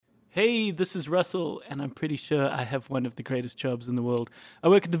Hey, this is Russell, and I'm pretty sure I have one of the greatest jobs in the world. I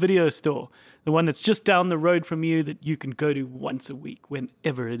work at the video store, the one that's just down the road from you that you can go to once a week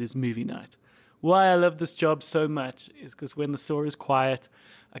whenever it is movie night. Why I love this job so much is because when the store is quiet,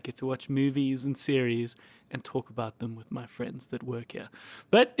 I get to watch movies and series and talk about them with my friends that work here.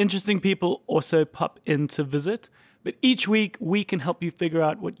 But interesting people also pop in to visit. But each week, we can help you figure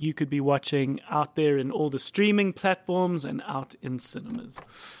out what you could be watching out there in all the streaming platforms and out in cinemas.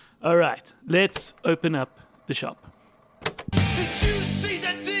 All right, let's open up the shop. Did you see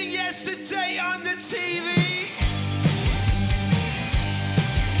that thing yesterday on the TV?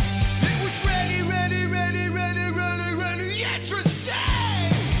 It was ready, interesting!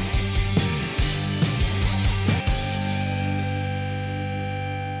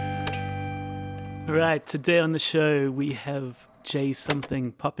 All right, today on the show, we have Jay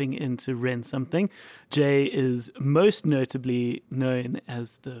Something popping in to Ren Something. Jay is most notably known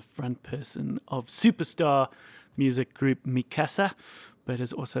as the front person of superstar music group Mikasa, but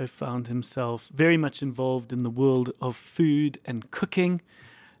has also found himself very much involved in the world of food and cooking,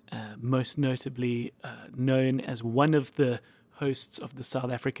 most notably known as one of the hosts of the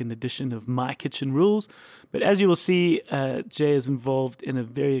South African edition of My Kitchen Rules. But as you will see, Jay is involved in a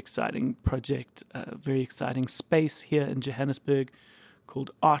very exciting project, a very exciting space here in Johannesburg called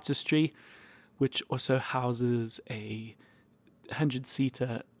Artistry, which also houses a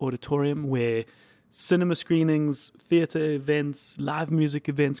 100-seater auditorium where cinema screenings, theatre events, live music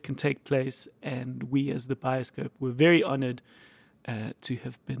events can take place. And we as the Bioscope were very honoured to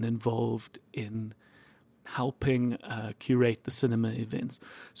have been involved in helping curate the cinema events.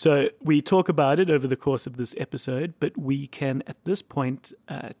 So we talk about it over the course of this episode, but we can at this point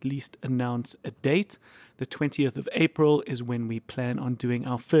at least announce a date. The 20th of April is when we plan on doing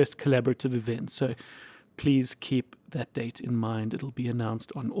our first collaborative event. So please keep that date in mind. It'll be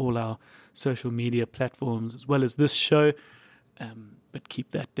announced on all our social media platforms as well as this show. But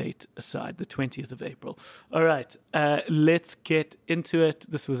keep that date aside, the 20th of April. All right, let's get into it.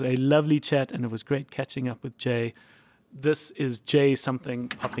 This was a lovely chat, and it was great catching up with Jay. This is Jay Something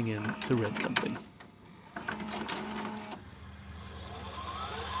popping in to Ren Something.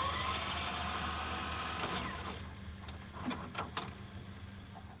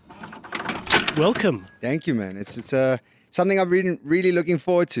 Welcome. Thank you, man. It's something I've been really looking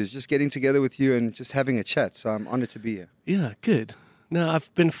forward to, is just getting together with you and just having a chat. So I'm honored to be here. Yeah, good. No,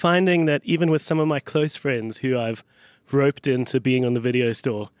 I've been finding that even with some of my close friends who I've roped into being on the video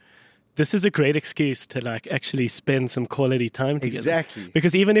store, this is a great excuse to actually spend some quality time together. Exactly.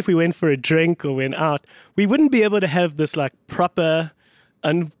 Because even if we went for a drink or went out, we wouldn't be able to have this proper,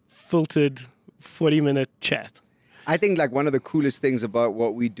 unfiltered 40-minute chat. I think one of the coolest things about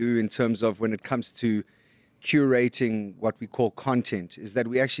what we do in terms of when it comes to curating what we call content is that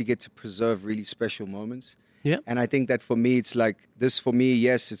we actually get to preserve really special moments. Yeah. And I think that for me, it's this for me,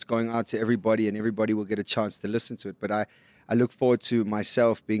 yes, it's going out to everybody and everybody will get a chance to listen to it. But I look forward to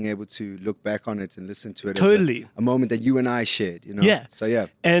myself being able to look back on it and listen to it totally. As a moment that you and I shared, Yeah. So, yeah.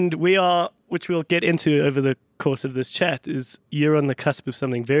 And we are, which we'll get into over the course of this chat, is you're on the cusp of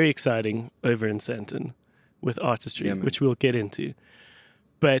something very exciting over in Sandton with Artistry, which we'll get into.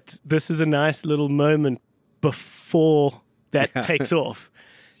 But this is a nice little moment before that takes off.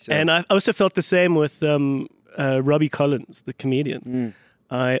 Sure. And I also felt the same with Robbie Collins, the comedian.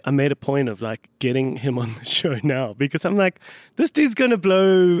 I made a point of getting him on the show now because I'm this dude's going to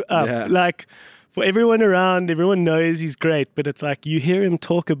blow up. Yeah. For everyone around, everyone knows he's great, but it's you hear him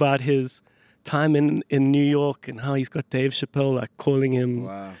talk about his time in New York and how he's got Dave Chappelle calling him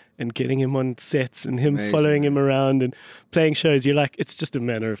and getting him on sets and him following him around and playing shows. You're it's just a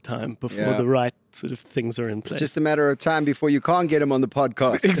matter of time before the right sort of things are in place. It's just a matter of time before you can't get him on the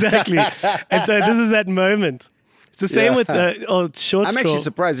podcast. Exactly. And so this is that moment. It's the same with Short Straw. I'm actually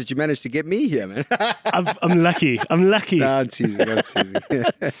surprised that you managed to get me here, man. I'm lucky. No, I'm teasing.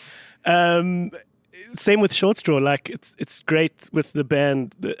 Same with Short Straw. It's great with the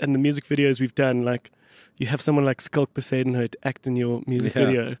band and the music videos we've done. You have someone like Skulk Poseidon act in your music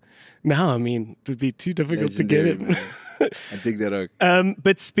video. Now, it would be too difficult to get him. I dig that out.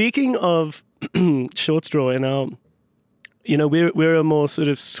 But speaking of Short Straw and our, we're a more sort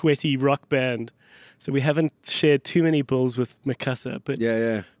of sweaty rock band, so we haven't shared too many bills with Mikasa. But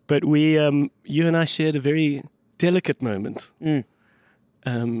But we, you and I shared a very delicate moment.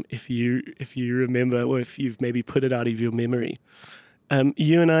 If you remember, or if you've maybe put it out of your memory,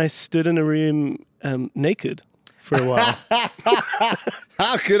 you and I stood in a room naked for a while.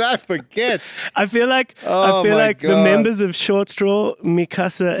 How could I forget? I feel like the members of Short Straw,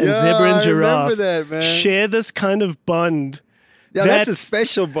 Mikasa and Zebra and Giraffe that, share this kind of bond Yeah, that's a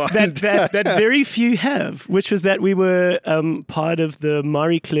special bond. that very few have, which was that we were part of the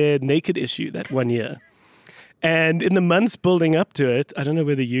Marie Claire Naked issue that one year. And in the months building up to it, I don't know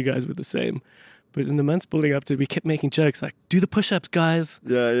whether you guys were the same, but in the months building up to it, we kept making jokes like, do the push-ups, guys.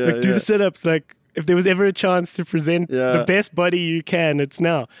 Like, do the sit-ups. Like, if there was ever a chance to present the best body you can, it's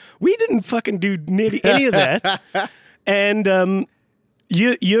now. We didn't fucking do nearly any of that. And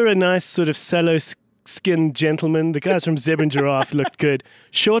you're a nice sort of sallow-skinned gentleman. The guys from Zebra and Giraffe looked good.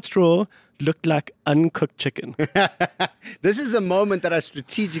 Short Straw looked like uncooked chicken. This is a moment that I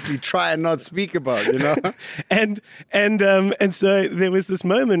strategically try and not speak about, you know? and so there was this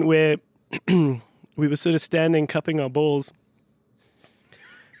moment where we were sort of standing, cupping our balls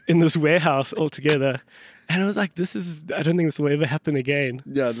in this warehouse all together. And I was like, I don't think this will ever happen again.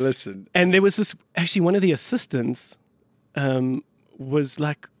 Yeah, listen. And there was this, actually one of the assistants was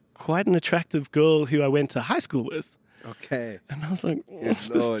like quite an attractive girl who I went to high school with. Okay. And I was like, Lord,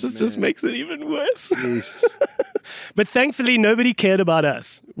 this just makes it even worse. Jeez. But thankfully, nobody cared about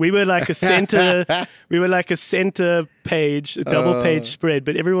us. We were like a center page, a double page spread.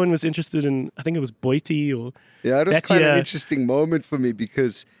 But everyone was interested in, I think it was Boiti or. Yeah, it was that quite year. an interesting moment for me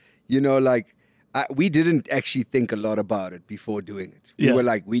because, you know, like, we didn't actually think a lot about it before doing it. We were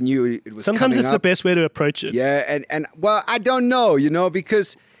like, we knew it was Sometimes coming it's up. the best way to approach it. Yeah, and well, I don't know, you know,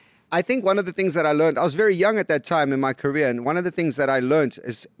 because I think one of the things that I learned, I was very young at that time in my career, and one of the things that I learned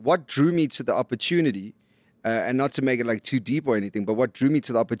is what drew me to the opportunity, and not to make it like too deep or anything, but what drew me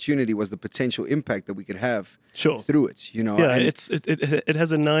to the opportunity was the potential impact that we could have through it, you know. Yeah, and it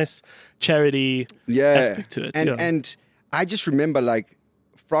has a nice charity aspect to it. And I just remember, like,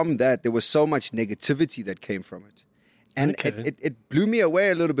 from that, there was so much negativity that came from it. And it blew me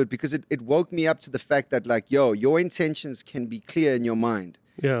away a little bit because it woke me up to the fact that, like, your intentions can be clear in your mind.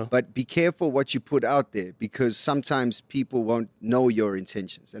 Yeah. But be careful what you put out there because sometimes people won't know your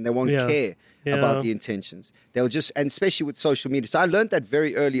intentions and they won't care about the intentions. They'll just, and especially with social media. So I learned that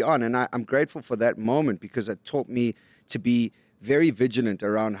very early on, and I'm grateful for that moment because it taught me to be very vigilant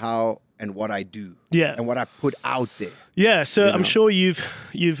around how and what I do and what I put out there. Yeah, so I'm sure you've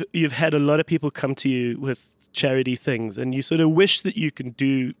had a lot of people come to you with charity things and you sort of wish that you can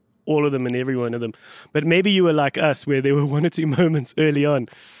do all of them and every one of them. But maybe you were like us where there were one or two moments early on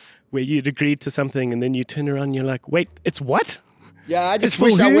where you'd agreed to something and then you turn around and you're like, wait, it's what? Yeah, I just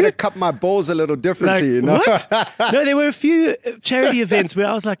wish I would have cut my balls a little differently, like, you know? What? No, there were a few charity events where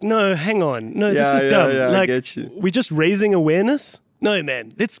I was like, no, hang on. No, this is dumb. Yeah, like, I get you. we're just raising awareness. No,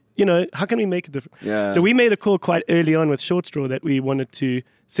 man, let's, how can we make a difference? Yeah. So we made a call quite early on with Short Straw that we wanted to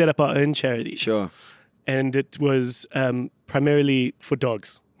set up our own charity. Sure. And it was primarily for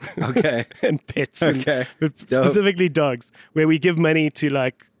dogs. Okay. And pets. Okay. But specifically dogs, where we give money to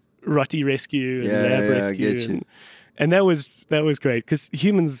like Rotti Rescue and Lab Rescue. I get you. And that was great because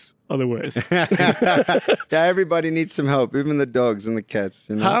humans are the worst. Yeah, everybody needs some help, even the dogs and the cats.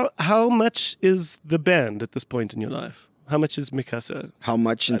 You know? How much is the band at this point in your life? How much is Mikasa? How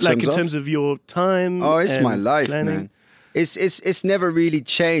much in terms of your time? Oh, it's and my life, planning? man. It's never really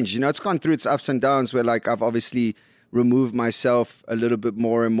changed. You know, it's gone through its ups and downs where like I've obviously removed myself a little bit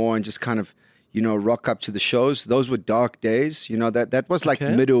more and more and just kind of, rock up to the shows. Those were dark days. You know, that was like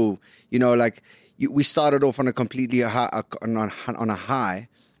middle, like we started off on a completely on a high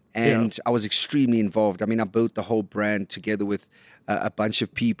and I was extremely involved. I mean, I built the whole brand together with a bunch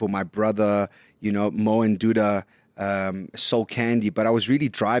of people, my brother, Mo and Duda, Soul Candy, but I was really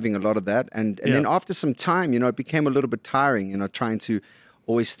driving a lot of that. And then after some time, it became a little bit tiring, trying to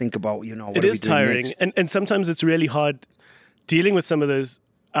always think about, what it is tiring. Next? And sometimes it's really hard dealing with some of those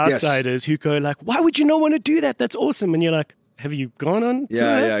outsiders who go like, why would you not want to do that? That's awesome. And you're like, have you gone on tour?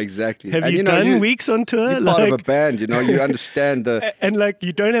 Yeah, exactly. Have you done weeks on tour? You're part of a band, you understand the... And like,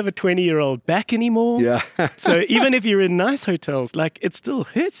 you don't have a 20-year-old back anymore. Yeah. So even if you're in nice hotels, like, it still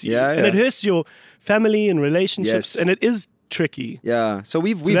hurts you. Yeah, and it hurts your family and relationships. Yes. And it is tricky. Yeah. So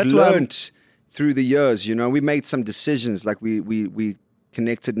we've learned through the years, we made some decisions. Like we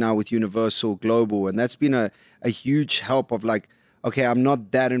connected now with Universal Global. And that's been a huge help of like, okay, I'm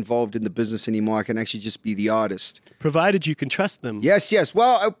not that involved in the business anymore. I can actually just be the artist. Provided you can trust them. Yes.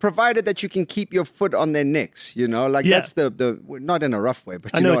 Well, provided that you can keep your foot on their necks, that's the not in a rough way,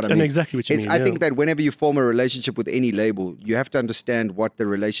 but you know what I mean. I know exactly what you mean. I think that whenever you form a relationship with any label, you have to understand what the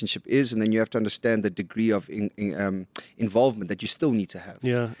relationship is, and then you have to understand the degree of involvement that you still need to have.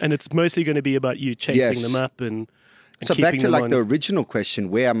 Yeah, and it's mostly going to be about you chasing them up and so back to like the original question,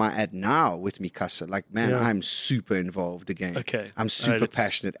 where am I at now with Mikasa? Like, man, I'm super involved again. Okay. I'm super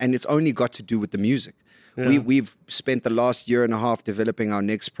passionate. And it's only got to do with the music. Yeah. We've spent the last year and a half developing our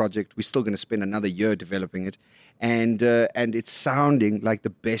next project. We're still going to spend another year developing it. and it's sounding like the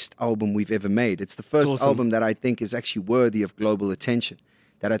best album we've ever made. It's the first awesome. album that I think is actually worthy of global attention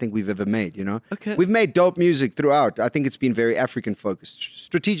that I think we've ever made, you know? Okay. We've made dope music throughout. I think it's been very African focused,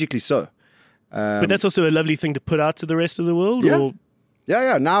 strategically so. But that's also a lovely thing to put out to the rest of the world. Yeah. Or,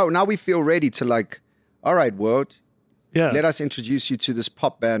 Yeah. Now we feel ready to like, all right, world, yeah. let us introduce you to this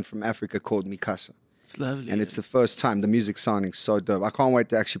pop band from Africa called Mikasa. It's lovely. And it's the first time. The music's sounding so dope. I can't wait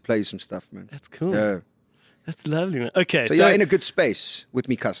to actually play you some stuff, man. That's cool. Yeah. That's lovely, man. Okay, So you're in a good space with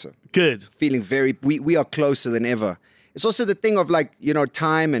Mikasa. good. Feeling we are closer than ever. It's also the thing of like, you know,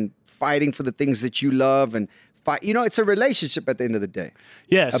 time and fighting for the things that you love and fight. You know, it's a relationship at the end of the day.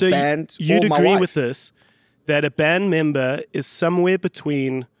 Yeah, A so band you'd or my agree wife. with this, that a band member is somewhere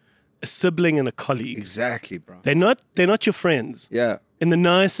between a sibling and a colleague. Exactly, bro. They're not your friends Yeah. in the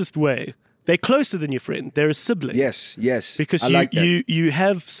nicest way. They're closer than your friend. They're a sibling. Yes. Because I like that. you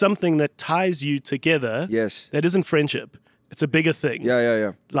have something that ties you together. Yes. That isn't friendship. It's a bigger thing.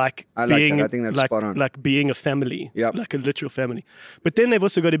 Yeah. Like I like that. being I think that's like, spot on. like being a family. Yep. Like a literal family. But then they've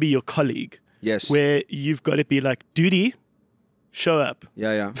also got to be your colleague. Yes. Where you've got to be like, duty, show up.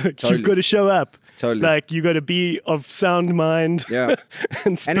 Yeah. Like, Totally. you've got to show up. Totally. Like you got to be of sound mind. Yeah.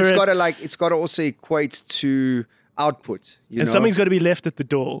 and spirit. And it's got to also equate to output. You and know? something's got to be left at the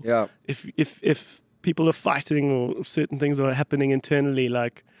door. Yeah. If people are fighting or if certain things are happening internally,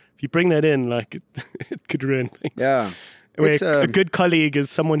 like if you bring that in, like it could ruin things. Yeah. Where It's, a good colleague is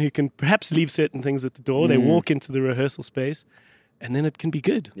someone who can perhaps leave certain things at the door. They walk into the rehearsal space, and then it can be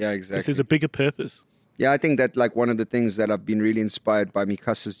good. Yeah, Because exactly. there's a bigger purpose. Yeah, I think that like one of the things that I've been really inspired by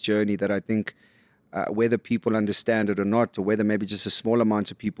Mikasa's journey that I think whether people understand it or not, or whether maybe just a small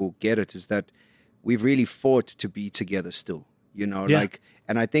amount of people get it, is that we've really fought to be together still, you know, Yeah. like,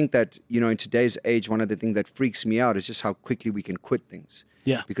 and I think that, you know, in today's age, one of the things that freaks me out is just how quickly we can quit things.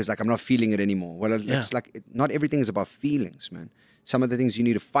 Yeah. Because like, I'm not feeling it anymore. Well, it's like, not everything is about feelings, man. Some of the things you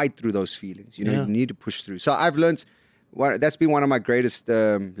need to fight through those feelings, you know, Yeah. you need to push through. So I've learned, that's been one of my greatest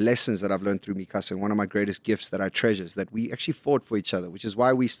lessons that I've learned through Mikasa, and one of my greatest gifts that I treasure is that we actually fought for each other, which is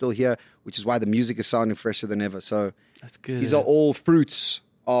why we're still here, which is why the music is sounding fresher than ever. So That's good. these are all fruits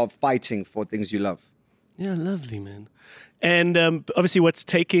of fighting for things you love. Yeah, lovely, man. And obviously, what's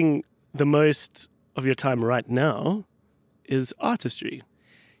taking the most of your time right now is artistry.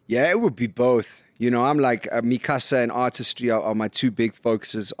 Yeah, it would be both. You know, I'm like Mikasa and artistry are my two big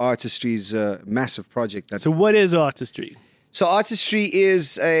focuses. Artistry is a massive project. So, what is artistry? So artistry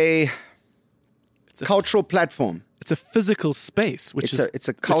is a cultural platform. It's a physical space, which It's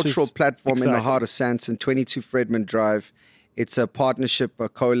a cultural platform in the exciting. heart of Sandton, 22 Fredman Drive. It's a partnership, a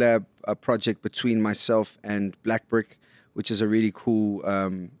collab, a project between myself and Black Brick, which is a really cool,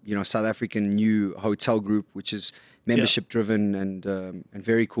 South African new hotel group, which is membership driven and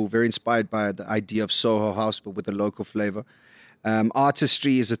very cool, very inspired by the idea of Soho House, but with a local flavor.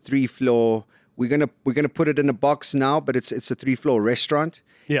 Artistry is a 3-floor. We're gonna put it in a box now, but it's a 3-floor restaurant.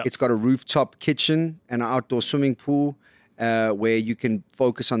 Yeah. It's got a rooftop kitchen and an outdoor swimming pool where you can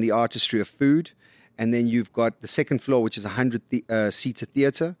focus on the artistry of food. And then you've got the second floor, which is a 100-seater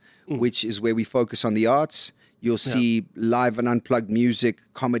theater, which is where we focus on the arts. You'll see live and unplugged music,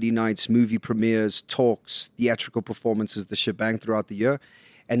 comedy nights, movie premieres, talks, theatrical performances, the shebang throughout the year.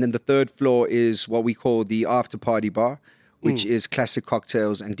 And then the third floor is what we call the after party bar, which is classic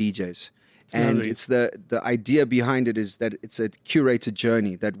cocktails and DJs. And lovely. it's the idea behind it is that it's a curated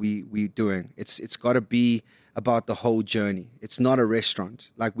journey that we're doing. It's got to be about the whole journey. It's not a restaurant.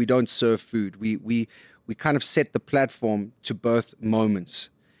 Like, we don't serve food. We kind of set the platform to birth moments.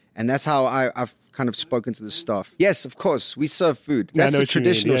 And that's how I've kind of spoken to the staff. Yes, of course, we serve food. Yeah, I That's know the what you mean.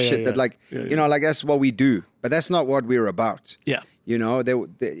 traditional Yeah, yeah, shit yeah. that, like, Yeah, you know, like, that's what we do. But that's not what we're about. Yeah. You know,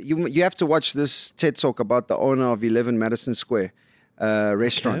 you have to watch this TED Talk about the owner of 11 Madison Square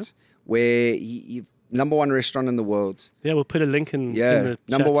restaurant, where he number one restaurant in the world. Yeah, we'll put a link in. Yeah, in the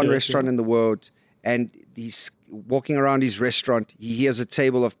number chat one to it, restaurant in the world. And he's walking around his restaurant. He hears a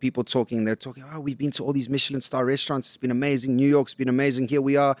table of people talking. They're talking, oh, we've been to all these Michelin star restaurants. It's been amazing. New York's been amazing. Here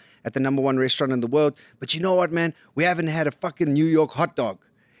we are at the number one restaurant in the world. But you know what, man? We haven't had a fucking New York hot dog.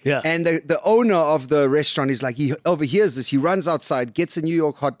 Yeah. And the owner of the restaurant is like, he overhears this. He runs outside, gets a New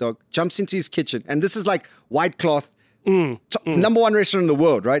York hot dog, jumps into his kitchen. And this is like white cloth, number one restaurant in the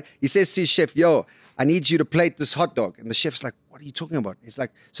world, right? He says to his chef, yo, I need you to plate this hot dog. And the chef's like, what are you talking about? He's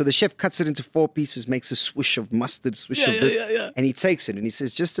like, so the chef cuts it into 4 pieces, makes a swish of mustard, swish of this. And he takes it and he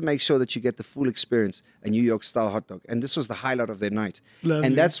says, just to make sure that you get the full experience, a New York style hot dog. And this was the highlight of their night. Lovely.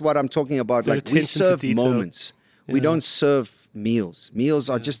 And that's what I'm talking about. The Like, we attention to serve detail. moments. We don't serve meals. Meals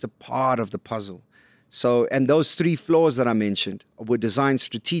are just a part of the puzzle. So, and those 3 floors that I mentioned were designed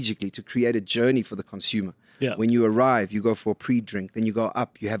strategically to create a journey for the consumer. Yeah. When you arrive, you go for a pre-drink, then you go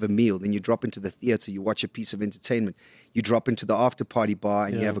up, you have a meal, then you drop into the theater, you watch a piece of entertainment, you drop into the after-party bar,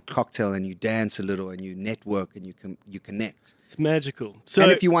 and you have a cocktail, and you dance a little, and you network, and you connect. It's magical. So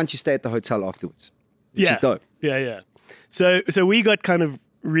And if you want, you stay at the hotel afterwards, which is dope. Yeah. So we got kind of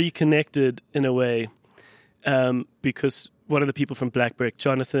reconnected in a way because one of the people from Black Brick,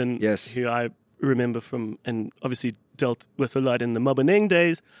 Jonathan, Yes. who I remember from and obviously dealt with a lot in the Maboneng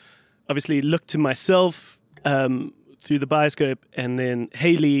days, obviously looked to myself through the Bioscope, and then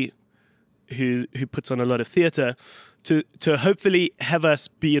Haley, who puts on a lot of theatre, to hopefully have us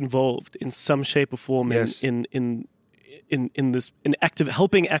be involved in some shape or form Yes. in this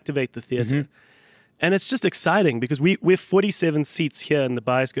helping activate the theatre. Mm-hmm. And it's just exciting because we're 47 seats here in the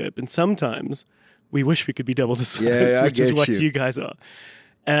Bioscope, and sometimes we wish we could be double the size, Yeah, I which is get what you. you guys are.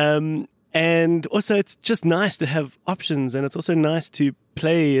 And also, it's just nice to have options, and it's also nice to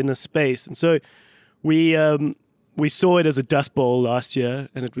play in a space. And so we saw it as a dust bowl last year,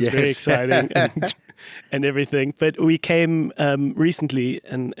 and it was very Yes. exciting and everything. But we came recently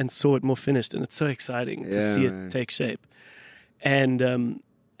and saw it more finished, and it's so exciting to Yeah, see man. it take shape. And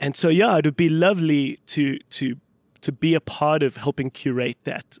so it would be lovely to be a part of helping curate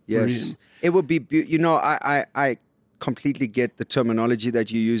that Yes. room. It would be, I completely get the terminology that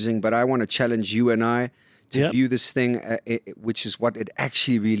you're using, but I want to challenge you and I to Yep. view this thing, which is what it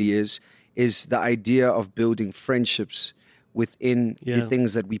actually really is the idea of building friendships within the Yeah.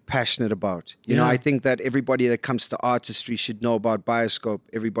 things that we're passionate about. You know, Yeah. I think that everybody that comes to artistry should know about Bioscope.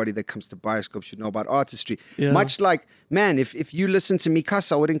 Everybody that comes to Bioscope should know about artistry. Yeah. Much like, man, if you listen to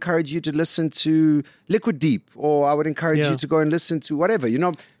Mikasa, I would encourage you to listen to Liquid Deep, or I would encourage Yeah. you to go and listen to whatever,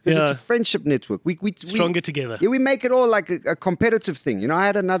 because it's Yeah. a friendship network. We Stronger together. Yeah, we make it all like a competitive thing. You know, I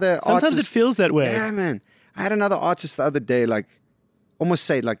had another Sometimes artist. it feels that way. Yeah, man. I had another artist the other day, like, almost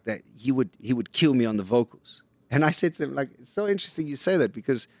say like that. He would kill me on the vocals. And I said to him, like, it's so interesting you say that,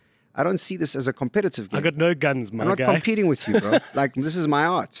 because I don't see this as a competitive game. I got no guns, my I'm not guy. competing with you, bro. Like, this is my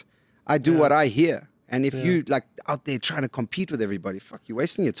art. I do what I hear. And if you like out there trying to compete with everybody, fuck, you're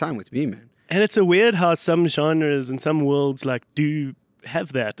wasting your time with me, man. And it's a weird how some genres and some worlds like do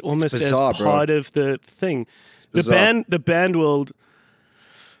have that almost bizarre, as bro. part of the thing. bizarre. The band world.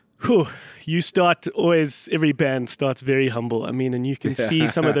 Every band starts very humble. I mean, and you can see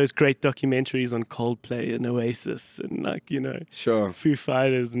some of those great documentaries on Coldplay and Oasis and Sure. Foo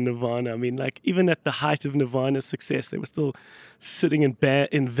Fighters and Nirvana. I mean, like even at the height of Nirvana's success, they were still sitting in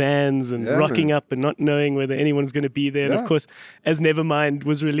vans and Yeah, rocking man. up and not knowing whether anyone's going to be there. And Yeah. of course, as Nevermind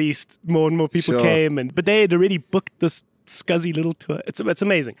was released, more and more people Sure. came, but they had already booked this scuzzy little tour. It's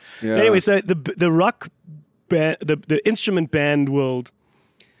amazing. Yeah. So anyway, so the rock band, the instrument band world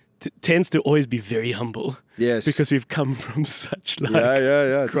tends to always be very humble. Yes. Because we've come from such like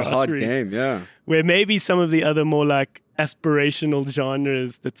yeah. It's a hard grassroots. game, yeah. Where maybe some of the other more like aspirational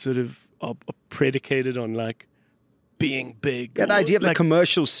genres that sort of are predicated on like being big. Yeah, the or, idea of the like,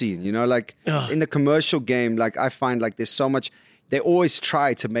 commercial scene, like Ugh. in the commercial game, like I find like there's so much, they always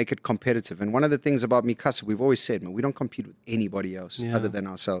try to make it competitive. And one of the things about Mikasa, we've always said, man, we don't compete with anybody else Yeah. other than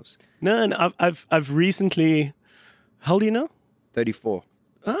ourselves. No, and I've recently, how old are you now? 34.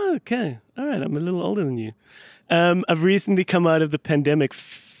 Oh, okay. All right. I'm a little older than you. I've recently come out of the pandemic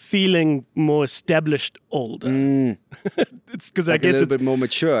feeling more established older. It's because I Like a guess little it's, bit more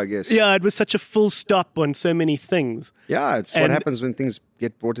mature, I guess. yeah, it was such a full stop on so many things. Yeah, it's what And- happens when things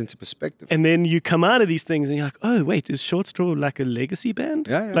get brought into perspective. And then you come out of these things and you're like, oh, wait, is Short Straw like a legacy band?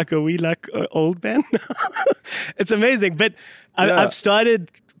 Yeah. Like, are we like an old band? It's amazing. But Yeah. I've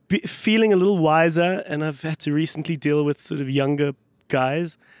started feeling a little wiser, and I've had to recently deal with sort of younger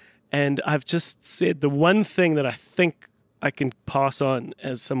guys. And I've just said the one thing that I think I can pass on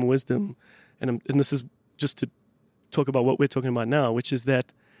as some wisdom, and this is just to talk about what we're talking about now, which is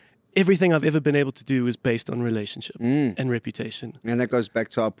that everything I've ever been able to do is based on relationship and reputation. And that goes back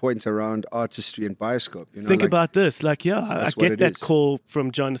to our point around artistry and Bioscope. Think like, about this. Like, I That's what get it that is. call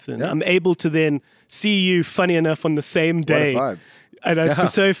from Jonathan. Yeah. I'm able to then see you, funny enough, on the same what a day. vibe. And it Yeah.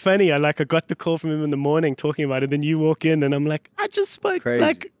 was so funny. I got the call from him in the morning talking about it. Then you walk in and I'm like, I just spoke. Crazy.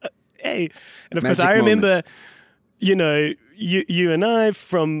 Like, hey. And of Magic course, I remember, moments. you and I,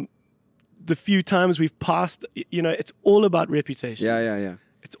 from the few times we've passed, it's all about reputation. Yeah.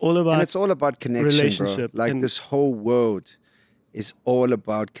 It's all about And it's all about connection, relationship bro. Like and- this whole world is all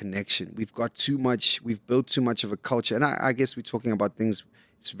about connection. We've built too much of a culture. And I guess we're talking about things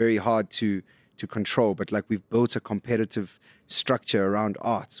it's very hard to control, but like we've built a competitive structure around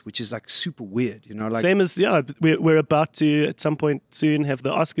arts, which is like super weird, like same as we're about to at some point soon have the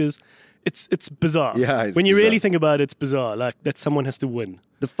Oscars, it's bizarre. Yeah, it's when you bizarre. really think about it, it's bizarre. Like that someone has to win.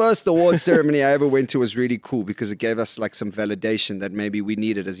 The first awards ceremony I ever went to was really cool because it gave us like some validation that maybe we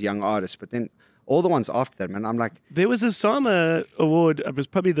needed as young artists. But then all the ones after that, man, I'm like, There was a Sama award. It was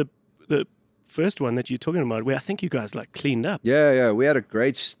probably the first one that you're talking about, where I think you guys like cleaned up. yeah, we had a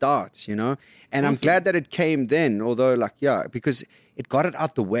great start, you know? And I'm glad that it came then, although like, yeah, because it got it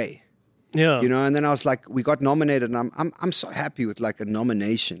out the way. Yeah, You know, and then I was like, we got nominated, and I'm so happy with like a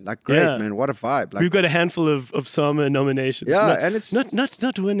nomination. Like, great, Yeah. man, what a vibe! Like, we've got a handful of Sama nominations. Yeah, Not- and it's-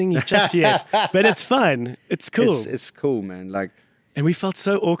 not winning just yet, but it's fun. It's cool, it's cool, man. Like, and we felt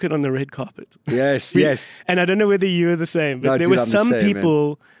so awkward on the red carpet. yes, We- yes, And I don't know whether you were the same, but No, there dude, were I'm the some same, man.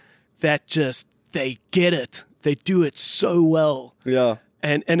 people that just they get it. They do it so well, yeah.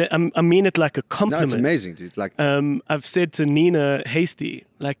 and I mean it like a No, compliment. it's amazing, dude. Like, I've said to Nina Hasty,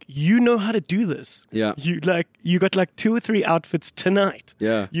 like, you know how to do this. Yeah. You got like 2 or 3 outfits tonight.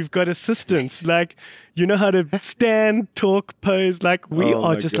 Yeah. You've got assistants. Like, you know how to stand, talk, pose. Like, we Oh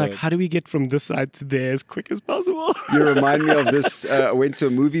are my just like, God. how do we get from this side to there as quick as possible? you remind me of this. I went to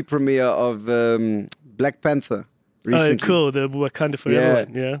a movie premiere of Black Panther Oh, recently. cool. The Wakanda Forever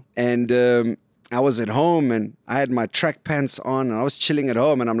one. Yeah. And I was at home and I had my track pants on and I was chilling at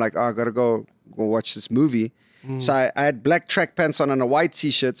home and I'm like, oh, I gotta go watch this movie. So I had black track pants on and a white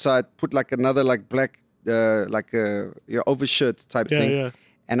t-shirt. So I put like another like black overshirt type Yeah, thing. yeah.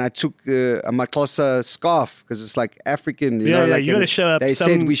 And I took a Makossa scarf because it's like African. You Yeah, know, yeah, like you gotta and show up They some-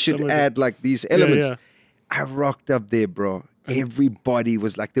 said we should some of it. add like these elements. yeah. I rocked up there, bro. Everybody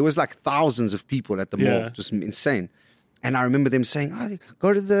was like, there was like thousands of people at the mall, Yeah. just insane. And I remember them saying, "Oh,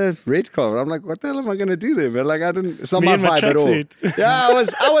 go to the red carpet." I'm like, "What the hell am I gonna do there, man?" Like, it's not Me my in my vibe at all. tracksuit. Yeah, I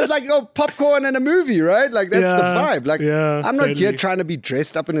was like, "Oh, popcorn in a movie, right?" Like that's the Yeah, vibe. Like, yeah, I'm not here totally. trying to be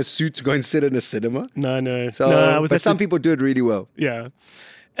dressed up in a suit to go and sit in a cinema. No. So, no, I was but at some the- people do it really well. Yeah.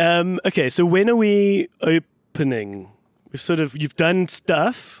 Okay, so when are we opening? You've done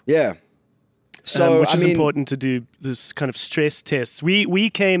stuff. Yeah. So which I is mean, important to do this kind of stress tests. We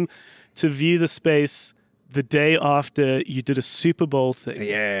came to view the space the day after you did a Super Bowl thing.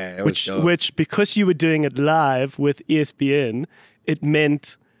 Yeah, it was dope. Which because you were doing it live with ESPN, it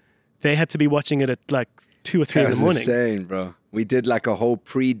meant they had to be watching it at like 2 or 3 That in was the morning. insane, bro. We did like a whole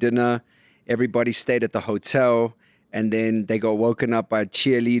pre-dinner. Everybody stayed at the hotel, and then they got woken up by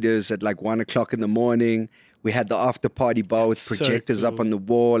cheerleaders at like 1:00 in the morning. We had the after party bar with So projectors up cool. on the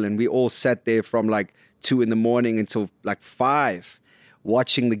wall, and we all sat there from like 2 in the morning until like 5,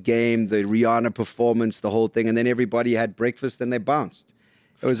 watching the game, the Rihanna performance, the whole thing, and then everybody had breakfast and they bounced.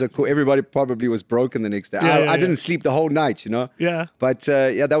 It was a cool. Everybody probably was broken the next day. Yeah, I yeah. didn't sleep the whole night, you know. Yeah. But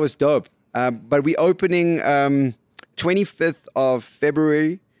yeah, that was dope. But we opening 25th of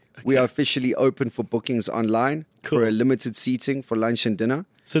February. We are officially open for bookings online Cool. for a limited seating for lunch and dinner.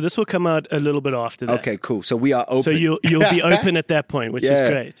 So this will come out a little bit after that. Okay, cool. So we are open. So you'll be open at that point, which Yeah. is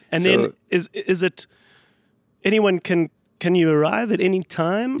great. And So- then is it anyone can you arrive at any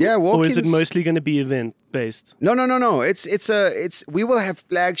time? Yeah, or is it walk-ins. mostly going to be event based? No. It's we will have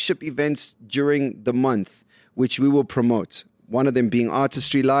flagship events during the month, which we will promote. One of them being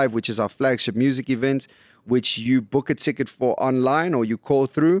Artistry Live, which is our flagship music event, which you book a ticket for online or you call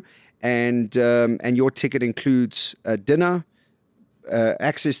through, and your ticket includes dinner,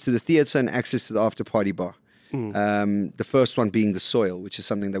 access to the theater, and access to the after party bar. The first one being The Soil, which is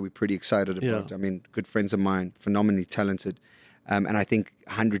something that we're pretty excited about. Yeah. I mean, good friends of mine, phenomenally talented. And I think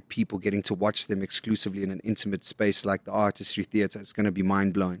 100 people getting to watch them exclusively in an intimate space like the Artistry Theatre, it's going to be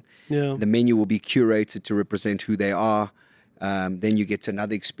mind-blowing. Yeah. The menu will be curated to represent who they are. Then you get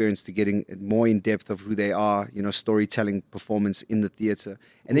another experience to getting more in depth of who they are, storytelling performance in the theatre.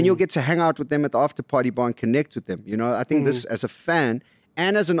 And then you'll get to hang out with them at the after party bar and connect with them. I think this, as a fan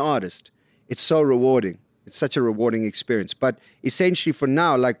and as an artist, it's so rewarding. It's such a rewarding experience. But essentially for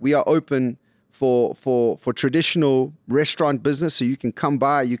now, like, we are open for traditional restaurant business. So you can come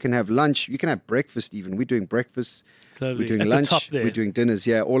by, you can have lunch, you can have breakfast even. We're doing breakfast, Lovely. we're doing At the lunch, top there. we're doing dinners,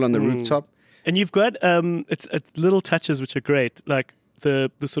 all on the rooftop. And you've got it's little touches which are great, like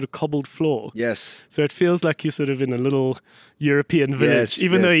the sort of cobbled floor. Yes. So it feels like you're sort of in a little European village, Yes,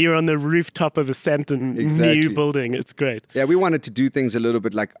 even though yes. you're on the rooftop of a Santon Exactly. new building. It's great. Yeah, we wanted to do things a little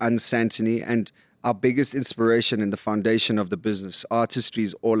bit like unsantony, and our biggest inspiration and the foundation of the business, artistry,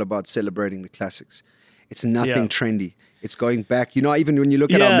 is all about celebrating the classics. It's nothing Yeah. trendy. It's going back. Even when you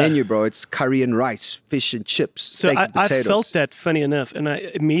look at our Yeah. menu, bro, it's curry and rice, fish and chips, So steak and I potatoes. felt that, funny enough, and I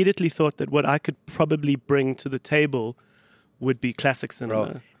immediately thought that what I could probably bring to the table would be classic cinema.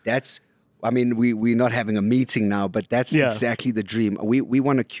 Bro, we're not having a meeting now, but that's Yeah. exactly the dream. We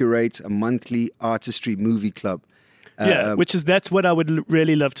want to curate a monthly artistry movie club. That's what I would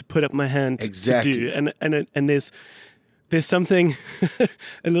really love to put up my hand Exactly. to do. And there's something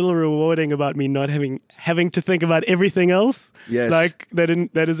a little rewarding about me not having to think about everything else. Yes. Like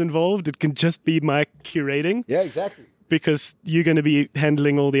that is involved. It can just be my curating. Yeah, exactly. Because you're going to be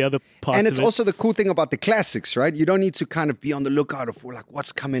handling all the other parts And it's of it. also the cool thing about the classics, right? You don't need to kind of be on the lookout for like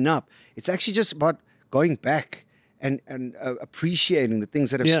what's coming up. It's actually just about going back and appreciating the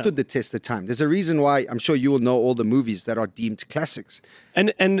things that have stood the test of time. There's a reason why I'm sure you will know all the movies that are deemed classics.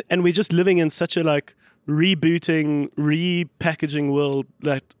 And we're just living in such a like rebooting, repackaging world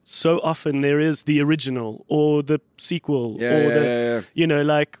that so often there is the original or the sequel you know,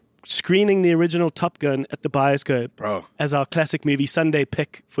 like screening the original Top Gun at the Bioscope Bro. as our classic movie Sunday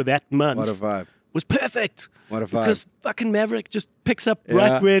pick for that month. What a vibe. Was perfect. What a vibe. Because fucking Maverick just picks up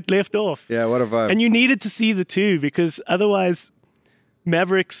right where it left off. Yeah, what a vibe. And you needed to see the two because otherwise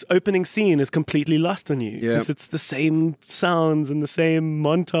Maverick's opening scene is completely lost on you. Yeah. Because it's the same sounds and the same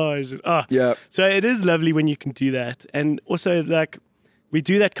montage. Yeah. So it is lovely when you can do that. And also like we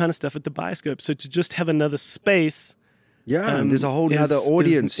do that kind of stuff at the Bioscope. So to just have another space... and there's a whole nother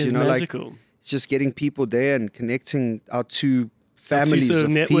audience, is you know, magical. like it's just getting people there and connecting our two families sort of of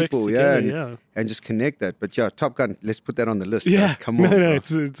networks people, together, and just connect that. But yeah, Top Gun, let's put that on the list. Yeah, come on, no,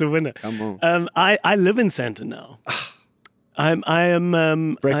 bro. it's a winner. Come on. I live in Sandton now. I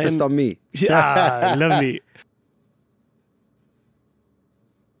am Breakfast on me. Yeah, lovely.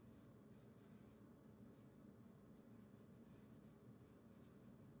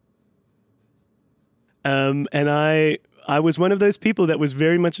 And I was one of those people that was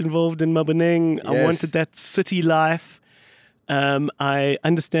very much involved in Maboneng. I Yes. wanted that city life. I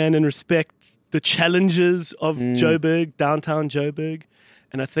understand and respect the challenges of Joburg, downtown Joburg.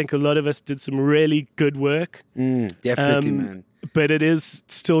 And I think a lot of us did some really good work. Definitely, man. But it is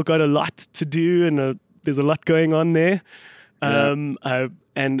still got a lot to do and there's a lot going on there. And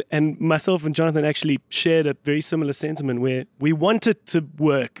myself and Jonathan actually shared a very similar sentiment where we wanted to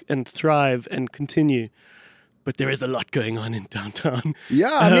work and thrive and continue, but there is a lot going on in downtown.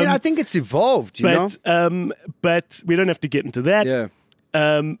 Yeah, I mean, I think it's evolved, you know? But we don't have to get into that. Yeah.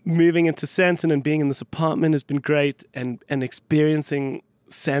 Moving into Sandton and being in this apartment has been great, and experiencing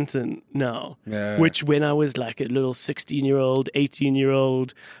Sandton now, which when I was like a little 16-year-old,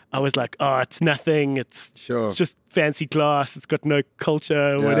 18-year-old, I was like, oh, it's nothing. It's just fancy glass. It's got no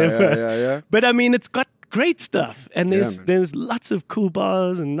culture or whatever. Yeah. But I mean, it's got great stuff, and there's lots of cool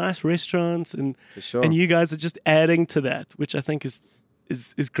bars and nice restaurants, and For sure. and you guys are just adding to that, which I think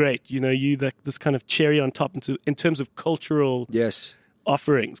is great. You know, you like this kind of cherry on top in terms of cultural Yes.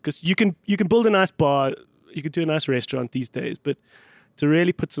 offerings, because you can build a nice bar, you could do a nice restaurant these days, but to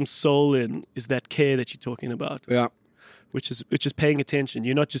really put some soul in is that care that you're talking about, Yeah. which is paying attention.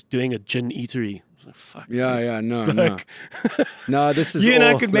 You're not just doing a gin eatery. Like, fuck. Yeah, no. Like, No, this is you and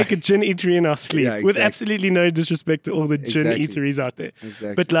I all, could make a gin eatery in our sleep, Yeah, with exactly. absolutely no disrespect to all the gin Exactly. eateries out there.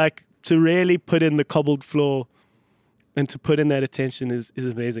 Exactly. But like to really put in the cobbled floor and to put in that attention is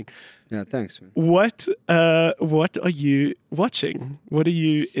amazing. Yeah, thanks, man. What are you watching? What are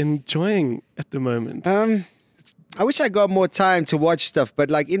you enjoying at the moment? I wish I got more time to watch stuff,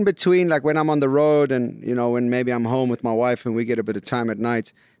 but like in between, like when I'm on the road and, you know, when maybe I'm home with my wife and we get a bit of time at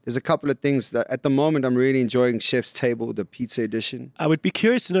night, there's a couple of things that at the moment I'm really enjoying Chef's Table, the pizza edition. I would be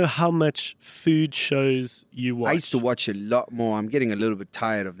curious to know how much food shows you watch. I used to watch a lot more. I'm getting a little bit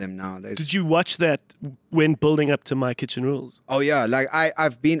tired of them now. Did you watch that when building up to My Kitchen Rules? Oh, yeah. Like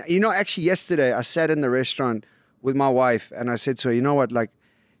I've been, you know, actually yesterday I sat in the restaurant with my wife and I said to her, you know what, like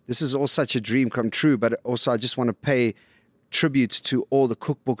this is all such a dream come true, but also I just want to pay tribute to all the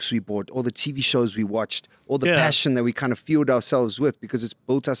cookbooks we bought, all the TV shows we watched, all the passion that we kind of fueled ourselves with, because it's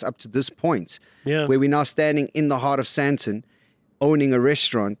built us up to this point where we're now standing in the heart of Sandton, owning a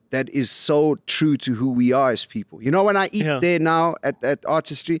restaurant that is so true to who we are as people. You know, when I eat there now at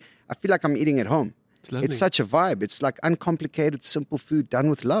Artistry, I feel like I'm eating at home. It's such a vibe. It's like uncomplicated, simple food done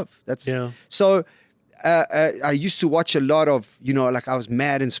with love. So I used to watch a lot of, you know, like I was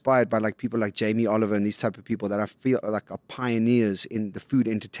mad inspired by like people like Jamie Oliver and these type of people that I feel like are pioneers in the food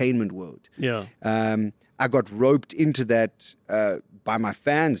entertainment world. Yeah. I got roped into that by my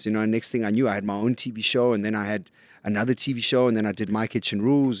fans. You know, next thing I knew, I had my own TV show, and then I had another TV show, and then I did My Kitchen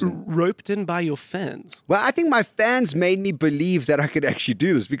Rules. Roped in by your fans? Well, I think my fans made me believe that I could actually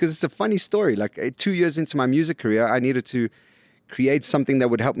do this, because it's a funny story. Like 2 years into my music career, I needed to create something that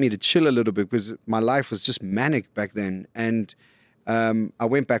would help me to chill a little bit, because my life was just manic back then. And I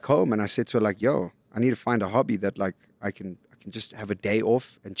went back home and I said to her, like, yo, I need to find a hobby that like I can just have a day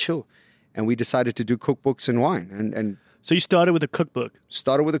off and chill. And we decided to do cookbooks and wine. And So you started with a cookbook.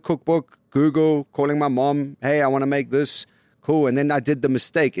 Started with a cookbook, Google, calling my mom, hey, I want to make this. Cool. And then I did the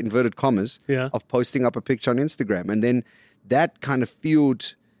mistake, inverted commas, Yeah. of posting up a picture on Instagram. And then that kind of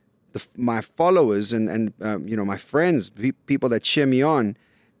fueled my followers and my friends, people that cheer me on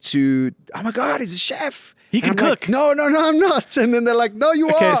to, oh my God, he's a chef. He And can I'm cook. Like, no, I'm not. And then they're like, no, you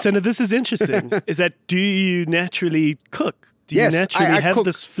Okay, are. so now this is interesting. Is that do you naturally cook? Do you Yes, naturally I have cook.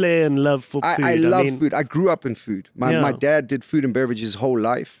 this flair and love for food? I love mean, food. I grew up in food. My Yeah. dad did food and beverage his whole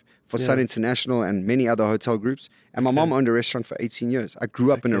life for Sun Yeah. International and many other hotel groups. And my mom owned a restaurant for 18 years. I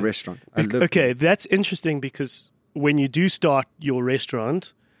grew up in a restaurant. I lived Okay, that's interesting because when you do start your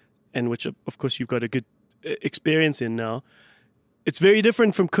restaurant, and which of course you've got a good experience in now, it's very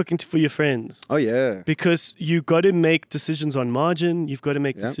different from cooking for your friends Oh, yeah. because you got to make decisions on margin. You've got to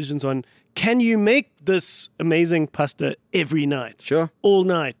make decisions on can you make this amazing pasta every night, Sure. all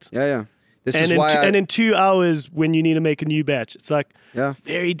night, Yeah. This and is in why and in 2 hours when you need to make a new batch. It's like Yeah. it's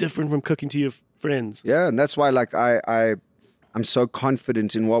very different from cooking to your friends. Yeah, and that's why like I'm so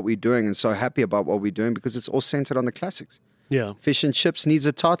confident in what we're doing and so happy about what we're doing because it's all centered on the classics. Yeah. Fish and chips needs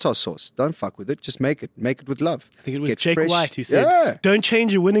a tartar sauce. Don't fuck with it. Just make it. Make it with love. I think it was Get Jake fresh. White who said, Yeah. "Don't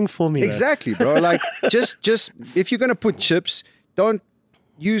change your winning formula." Exactly, bro. Like just if you're gonna put chips, don't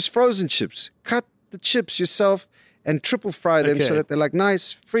use frozen chips. Cut the chips yourself and triple fry them Okay. so that they're like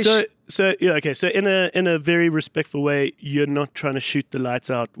nice, fresh. So yeah, okay. So in a very respectful way, you're not trying to shoot the lights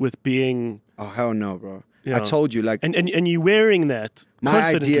out with being, Oh hell no, bro. Yeah. I told you, like and you're wearing that My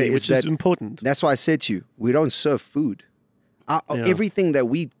confidently, idea is which is that- important. that's why I said to you, we don't serve food. Yeah. Everything that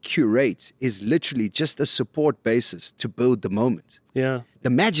we curate is literally just a support basis to build the moment. Yeah, The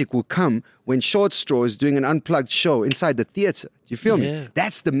magic will come when Short Straw is doing an unplugged show inside the theater. You feel Yeah. me?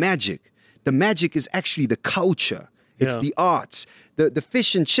 That's the magic. The magic is actually the culture. It's Yeah. the arts. The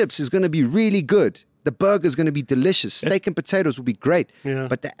fish and chips is going to be really good. The burger is going to be delicious. Steak and potatoes will be great. Yeah.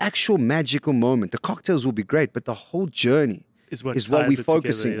 But the actual magical moment, the cocktails will be great. But the whole journey Is what is ties what we're it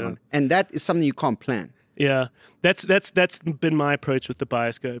focusing together, yeah. on. And that is something you can't plan. yeah. That's been my approach with the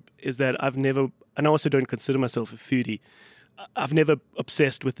Bioscope. Is that I've never, and I also don't consider myself a foodie. I've never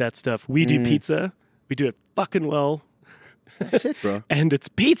obsessed with that stuff. We do pizza. We do it fucking well. That's it, bro. And it's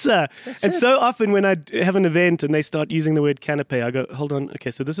pizza. And it. so often when I have an event and they start using the word canapé, I go, hold on,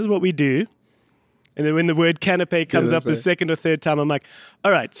 okay, so this is what we do. And then when the word canapé comes up that's the second or third time, I'm like,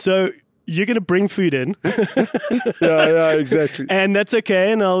 all right, so you're going to bring food in, yeah, exactly. and that's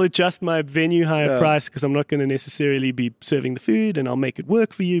okay, and I'll adjust my venue higher price because I'm not going to necessarily be serving the food, and I'll make it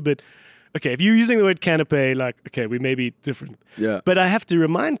work for you. But okay, if you're using the word canapé, like, okay, we may be different. Yeah. But I have to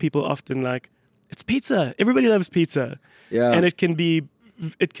remind people often, like, it's pizza. Everybody loves pizza. Yeah. And it can be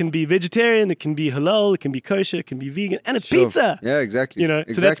vegetarian, it can be halal, it can be kosher, it can be vegan, and it's Sure. pizza. Yeah, exactly. You know,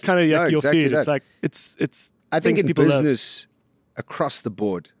 so that's Exactly. kind of No, like your exactly food. that. It's like it's. I think things in people love. business, across the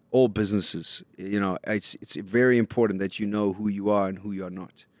board, all businesses, it's very important that you know who you are and who you are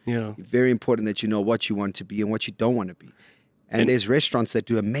not. Yeah, Very important that you know what you want to be and what you don't want to be. And there's restaurants that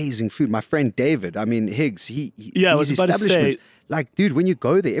do amazing food. My friend David, I mean Higgs, Yeah, I his was about to say- establishments, like, dude, when you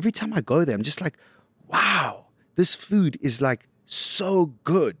go there, every time I go there, I'm just like, wow, this food is like so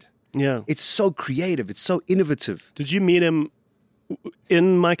good. yeah. It's so creative. It's so innovative. Did you meet him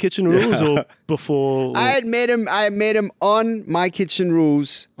in My Kitchen Rules or before? Or- I met him on My Kitchen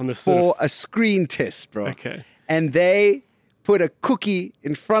Rules On the for sort a screen test, bro. Okay. And they put a cookie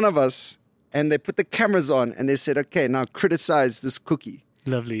in front of us and they put the cameras on and they said, okay, now criticize this cookie.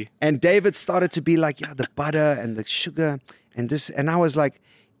 Lovely. And David started to be like, yeah, the butter and the sugar and this. And I was like,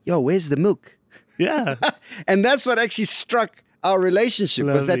 yo, where's the milk? Yeah. And that's what actually struck our relationship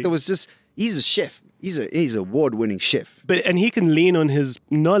was that Lovely. there was just, he's a chef. He's an award-winning chef. And he can lean on his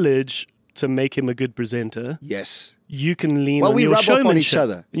knowledge to make him a good presenter. Yes. You can lean Well, on we your rub off on showmanship. each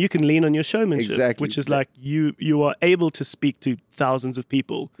other. You can lean on your showmanship, Exactly. which is like you are able to speak to thousands of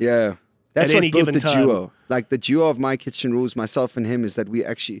people. Yeah. That's At what any built the given time. duo. Like the duo of My Kitchen Rules, myself and him, is that we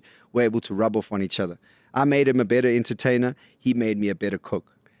actually were able to rub off on each other. I made him a better entertainer. He made me a better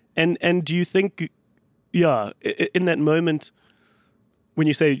cook. And do you think, yeah, in that moment when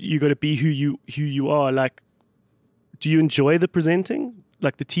you say you got to be who you are, like, do you enjoy the presenting,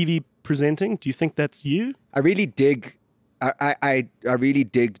 like the TV presenting? Do you think that's you? I really dig. I really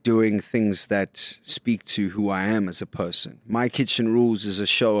dig doing things that speak to who I am as a person. My Kitchen Rules is a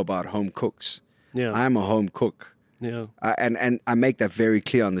show about home cooks. Yeah, I'm a home cook. yeah, And I make that very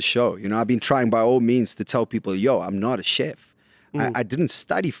clear on the show. You know, I've been trying by all means to tell people, yo, I'm not a chef. I didn't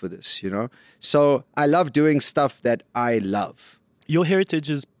study for this, you know? So I love doing stuff that I love. Your heritage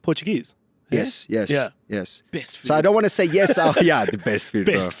is Portuguese. eh? Yes, yes, Yeah. yes. Best food. So I don't want to say yes. Yeah, the best food.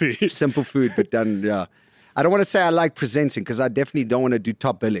 Best bro. food. Simple food, but done, yeah. I don't want to say I like presenting because I definitely don't want to do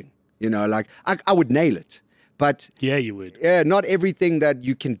top billing. You know, like I would nail it. But Yeah, you would. yeah, not everything that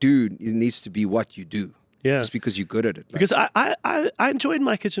you can do it needs to be what you do. Yeah. Just because you're good at it. Like, Because I enjoyed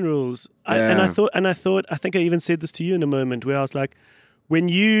my kitchen rules, and Yeah. I thought I think I even said this to you in a moment where I was like, when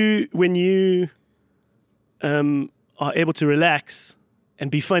you are able to relax and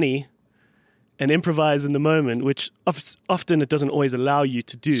be funny and improvise in the moment, which often it doesn't always allow you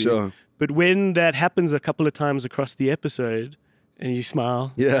to do. Sure. But when that happens a couple of times across the episode, and you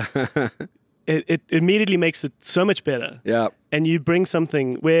smile, yeah. it immediately makes it so much better. yeah. And you bring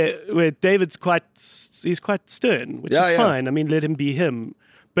something where David's quite stern, which Yeah, is yeah. fine. I mean, let him be him.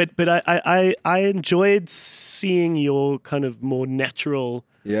 But I enjoyed seeing your kind of more natural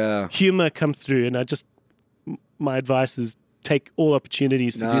Yeah. humor come through, and my advice is take all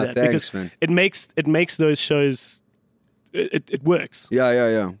opportunities to Nah, do that thanks, because man. it makes those shows it works.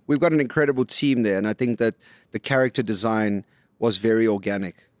 Yeah. We've got an incredible team there, and I think that the character design was very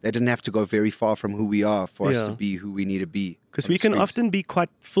organic. They didn't have to go very far from who we are for us Yeah. to be who we need to be. Because on we the can screens. often be quite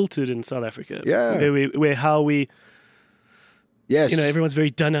filtered in South Africa. Yeah. Where how we, Yes. everyone's very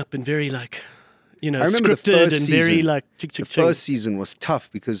done up and very like, I remember the scripted first and very season. like chick The chick chick. first season was tough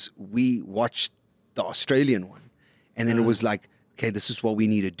because we watched the Australian one, and then it was like, okay, this is what we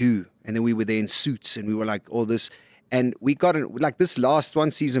need to do. And then we were there in suits, and we were like, all this. And we got it. Like this last one,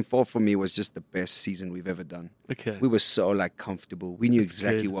 season 4 for me was just the best season we've ever done. Okay. We were so like comfortable. We knew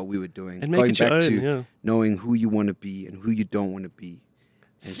exactly good. what we were doing. And make Going it your back own, to yeah. knowing who you want to be and who you don't want to be,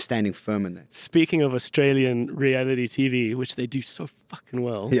 and standing firm in that. Speaking of Australian reality TV, which they do so fucking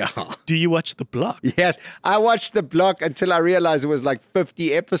well. Yeah. Do you watch The Block? Yes, I watched The Block until I realized it was like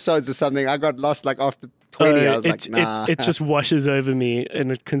 50 episodes or something. I got lost like after 20. I was like, nah. It just washes over me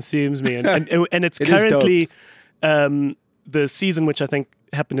and it consumes me. And it's It is currently the season, which I think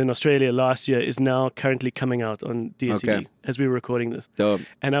happened in Australia last year, is now currently coming out on DSTV Okay. as we're recording this. Dope.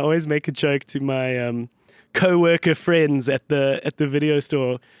 And I always make a joke to my co-worker friends at the video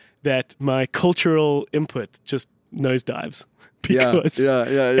store that my cultural input just nosedives because yeah,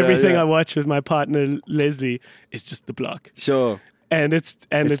 everything yeah. I watch with my partner Leslie is just The Block. Sure. And it's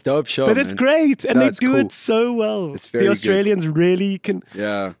dope show, but it's man. great, and No, they it's do cool. it so well. It's very the good. Australians really can.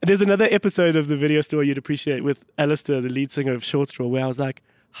 Yeah. There's another episode of the video store you'd appreciate with Alistair, the lead singer of Short Straw, where I was like,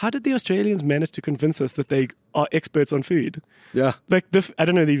 how did the Australians manage to convince us that they are experts on food? Yeah. Like, I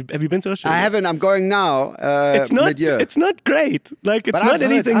don't know, have you been to Australia? I haven't. I'm going now. It's not. Mid-year. It's not great. Like, it's But not I've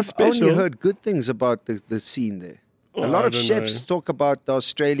heard- anything I've special. only heard good things about the scene there. Oh, A lot I of don't chefs know. talk about the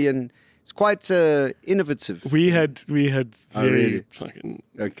Australian. It's quite innovative. We had Oh, very really? fucking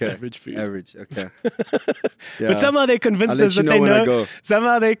Okay. average food. Average. Okay. Yeah. But somehow they convinced I'll let us you that know they when I know. go.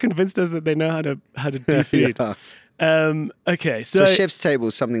 Somehow they convinced us that they know how to do food. Yeah. Okay, So so Chef's Table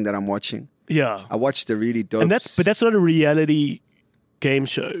is something that I'm watching. yeah, I watched a really dope. and that's not a reality game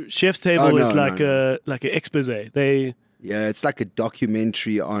show. Chef's Table Oh, no, is like no, like an expose. They Yeah, it's like a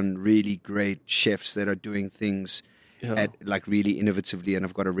documentary on really great chefs that are doing things yeah. at like really innovatively and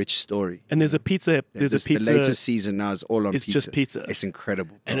have got a rich story. and there's a pizza. There's a pizza. The latest season now is all on It's pizza. just pizza. It's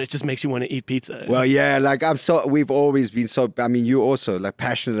incredible. and it just makes you want to eat pizza. Well, yeah, like we've always been so, I mean, you also like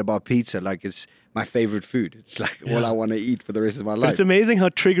passionate about pizza. Like it's my favorite food. It's like all I want to eat for the rest of my But life. it's amazing how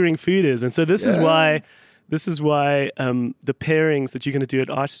triggering food is, and so this is why the pairings that you're going to do at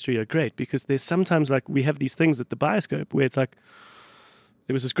Artistry are great, because there's sometimes like we have these things at the Bioscope where it's like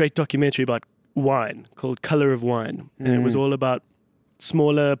there was this great documentary about wine called Color of Wine, and it was all about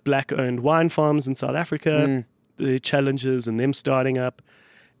smaller black-owned wine farms in South Africa, the challenges and them starting up,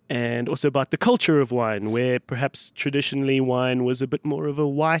 and also about the culture of wine, where perhaps traditionally wine was a bit more of a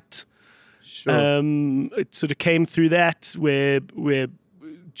white. Sure. It sort of came through that where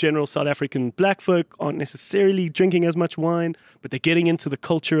general South African black folk aren't necessarily drinking as much wine, but they're getting into the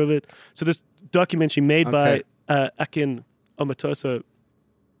culture of it. So this documentary made by Akin Omatoso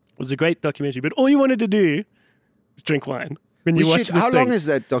was a great documentary, but all you wanted to do is drink wine when you watch this How thing. long is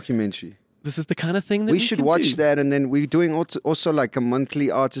that documentary? This is the kind of thing that We we should can watch do. that, and then we're doing also like a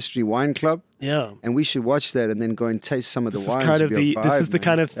monthly Artistry wine club, Yeah. and we should watch that and then go and taste some of This the is wines. kind of It'd be a this vibe, is the man.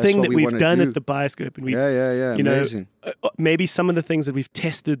 kind of That's thing what that we we've wanna done do. at the Bioscope, and we've Yeah, you know, amazing. maybe some of the things that we've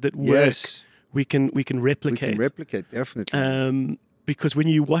tested that work, Yes. we can We replicate. can replicate, definitely. Because when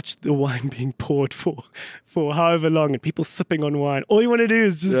you watch the wine being poured for however long and people sipping on wine, all you want to do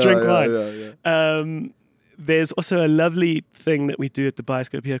is just drink wine. There's also a lovely thing that we do at the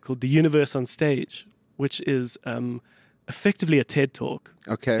Bioscope here called The Universe on Stage, which is effectively a TED Talk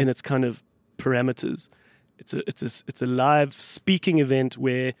Okay. in its kind of parameters. It's a live speaking event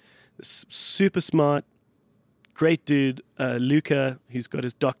where this super smart, great dude, Luca, who's got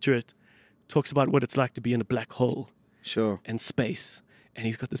his doctorate, talks about what it's like to be in a black hole Sure. and space. And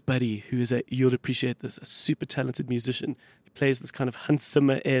he's got this buddy who is you'll appreciate this, a super talented musician. He plays this kind of Hans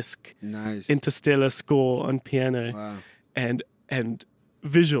Zimmer-esque Nice. interstellar score on piano Wow. and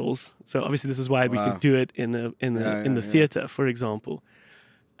visuals. So obviously this is why we Wow. could do it in the theater, for example.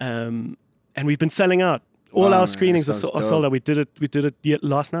 And we've been selling out. All Wow, our man, screenings that are sounds sold dope. out. We did it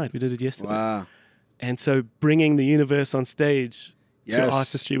last night. We did it yesterday. Wow. And so bringing the universe on stage to Yes.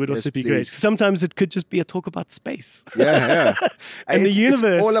 artistry would also Yes, be great. please. Sometimes it could just be a talk about space. Yeah, yeah. And the it's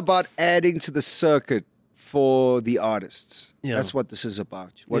universe- all about adding to the circuit for the artists. Yeah. That's what this is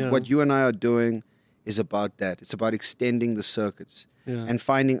about. Yeah. What you and I are doing is about that. It's about extending the circuits Yeah. and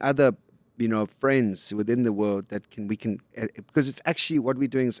finding other, friends within the world that we can because it's actually what we're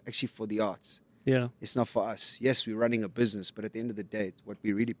doing is actually for the arts. Yeah. It's not for us. Yes, we're running a business, but at the end of the day, what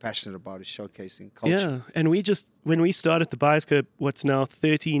we're really passionate about is showcasing culture. Yeah. And when we started the Bioscope, what's now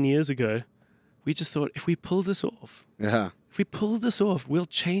 13 years ago, we just thought if we pull this off, Yeah. we'll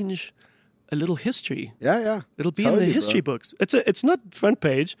change a little history. Yeah, yeah. It'll be in Totally, the history bro. books. It's not front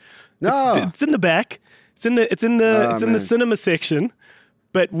page. No. It's in the back. It's in the Oh, the man. cinema section.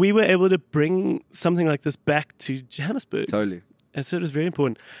 But we were able to bring something like this back to Johannesburg. Totally. And so it was very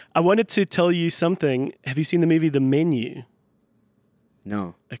important. I wanted to tell you something. Have you seen the movie The Menu?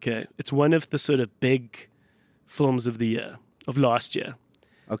 No. Okay. It's one of the sort of big films of the year, of last year.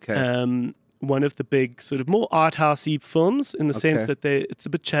 Okay. One of the big sort of more art housey films in the sense Okay. that it's a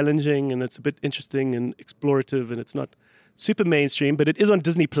bit challenging and it's a bit interesting and explorative and it's not super mainstream, but it is on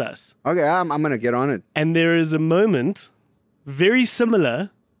Disney Plus. Okay, I'm gonna get on it. And there is a moment very similar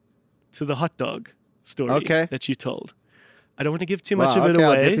to the hot dog story Okay. that you told. I don't want to give too much Wow, of it okay,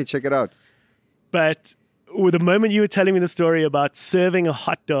 I'll away, definitely check it out. but the moment you were telling me the story about serving a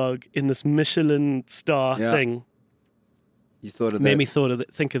hot dog in this Michelin star Yeah. thing, You thought of made that. me thought of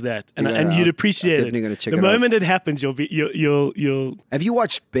think of that, and Yeah, and you'd I'm appreciate definitely it. gonna check The it out. moment it happens, you'll. Have you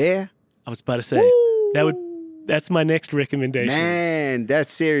watched Bear? I was about to say that's my next recommendation. Man, that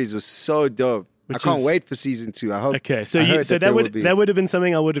series was so dope. Which I can't is- wait for season 2. I hope. Okay, so I heard that there will would be. that would have been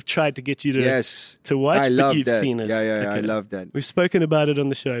something I would have tried to get you to Yes. to watch, I but love you've that. seen it. Yeah, I Okay. love that. We've spoken about it on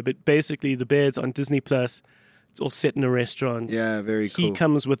the show, but basically the Bear's on Disney Plus. It's all set in a restaurant. Yeah, very cool. He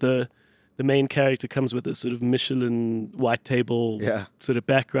comes with the main character comes with a sort of Michelin white table Yeah. sort of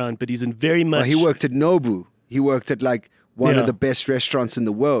background, but he's in very much. Well, he worked at Nobu. He worked at like one Yeah. of the best restaurants in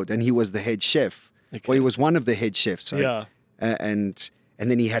the world, and he was the head chef. Okay. Well, he was one of the head chefs. Right? Yeah. And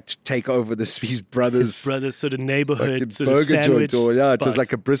then he had to take over his brother's His brother's sort of neighborhood fucking sort of burger sandwich joint, or it was spot.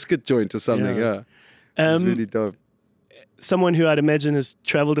 like a brisket joint or something. Yeah. Yeah, it's really dope. Someone who I'd imagine has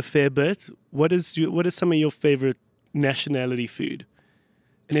traveled a fair bit. What is some of your favorite nationality food?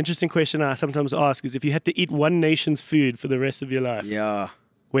 An interesting question I sometimes ask is if you had to eat one nation's food for the rest of your life, Yeah.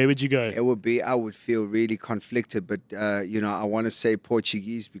 where would you go? I would feel really conflicted, but I want to say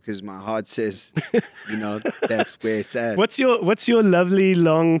Portuguese because my heart says, that's where it's at. What's your lovely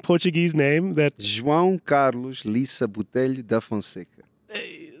long Portuguese name? That João Carlos Lissa Botelho da Fonseca.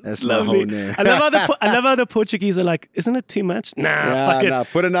 That's my lovely. whole name. I love how the Portuguese are like, isn't it too much? Nah, fuck it. Nah,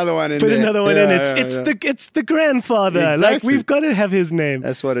 put another one in Put there. another one in. Yeah, It's the grandfather. Like Exactly. we've got to have his name.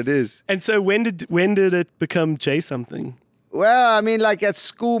 That's what it is. And so when did it become J something? Well, I mean, like at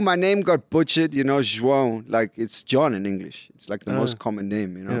school, my name got butchered, João. Like it's John in English. It's like the most common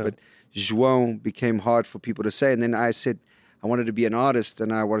name, Yeah. But João became hard for people to say. And then I said I wanted to be an artist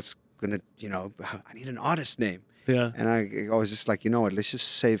and I was going to, I need an artist name. Yeah. And I was just like, you know what, let's just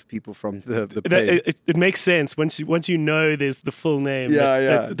save people from the pain. It makes sense once you know there's the full name.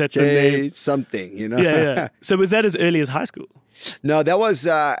 Yeah. That's the J name. something, Yeah. So was that as early as high school? No, that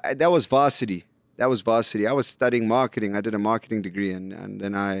was varsity. That was varsity. I was studying marketing. I did a marketing degree, and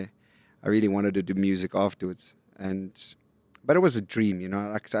then I really wanted to do music afterwards. But it was a dream,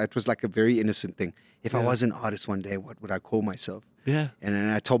 Like it was like a very innocent thing. If I was an artist one day, what would I call myself? Yeah. And then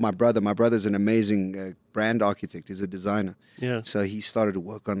I told my brother. My brother's an amazing brand architect. He's a designer. Yeah. So he started to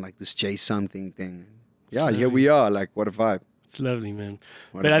work on like this J something thing. Yeah, here we are. Like, what a vibe. It's lovely, man.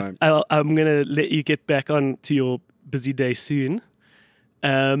 What a But I'm going to let you get back on to your busy day soon.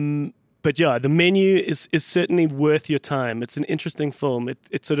 But yeah, The Menu is certainly worth your time. It's an interesting film.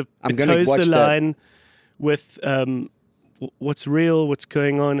 It sort of I'm it gonna toes watch the that. line with what's real, what's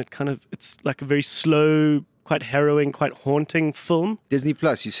going on. It's like a very slow, quite harrowing, quite haunting film. Disney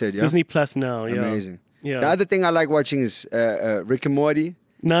Plus, you said, yeah? Disney Plus now, yeah. Amazing. Yeah. The other thing I like watching is Rick and Morty.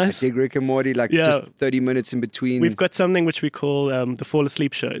 Nice. I dig Rick and Morty, like Yeah. just 30 minutes in between. We've got something which we call the fall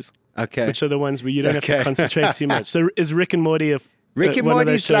asleep shows, Okay. which are the ones where you don't have Okay. to concentrate too much. So is Rick and Morty Rick and one of those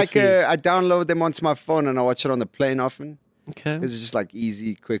Morty's shows like for you? I download them onto my phone and I watch it on the plane often. Okay. It's just like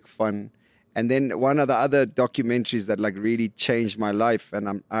easy, quick, fun. And then one of the other documentaries that like really changed my life,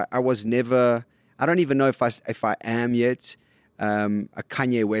 and I was never, I don't even know if I am yet a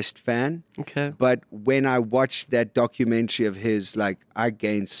Kanye West fan. Okay. But when I watched that documentary of his, like I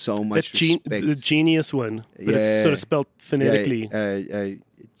gained so much respect. The Genius one, but it's sort of spelled phonetically.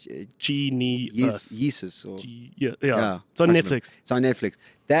 Genius. Jesus. Or, Yeah. It's on Netflix. It's on Netflix.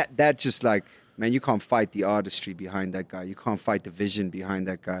 That just like, man, you can't fight the artistry behind that guy. You can't fight the vision behind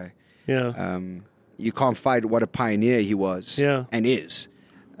that guy. Yeah. You can't fight what a pioneer he was and is.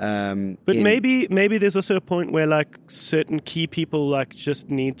 But maybe there's also a point where like certain key people like just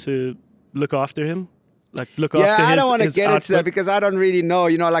need to look after him. Like look after his I don't want to get output. into that because I don't really know.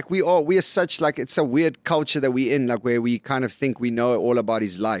 You know, like we are such like, it's a weird culture that we're in, like where we kind of think we know all about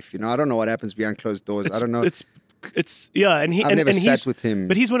his life. You know, I don't know what happens behind closed doors. I don't know. It's and I've never sat with him.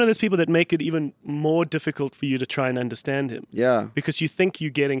 But he's one of those people that make it even more difficult for you to try and understand him. Yeah. Because you think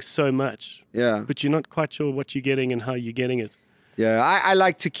you're getting so much. Yeah. But you're not quite sure what you're getting and how you're getting it. Yeah. I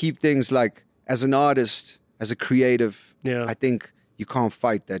like to keep things like, as an artist, as a creative, I think you can't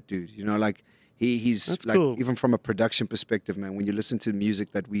fight that dude. You know, like he's That's like, cool. even from a production perspective, man, when you listen to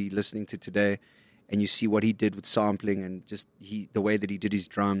music that we're listening to today and you see what he did with sampling and just the way that he did his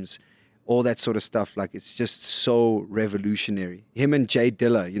drums, all that sort of stuff, like it's just so revolutionary. Him and Jay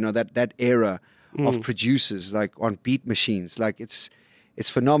Dilla, you know, that era of producers like on beat machines, like it's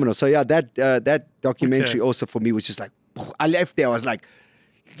phenomenal. So yeah, that documentary also for me was just like, I left there, I was like,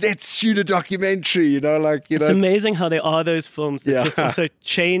 let's shoot a documentary, you know, like, you know. It's amazing how there are those films that just also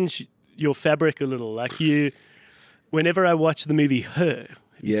change your fabric a little. Like whenever I watch the movie Her, have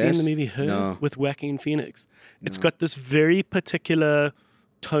you seen the movie Her with Joaquin Phoenix? It's got this very particular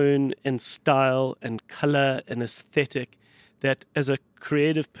tone and style and color and aesthetic that as a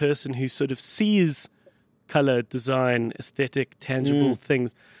creative person who sort of sees color, design, aesthetic, tangible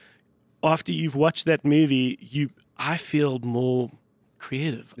things, after you've watched that movie, I feel more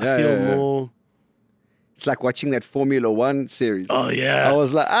creative. I feel more... It's like watching that Formula One series. Oh, yeah. I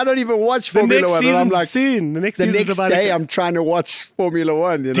was like, I don't even watch Formula One. The next I'm season's like, soon. The next day I'm trying to watch Formula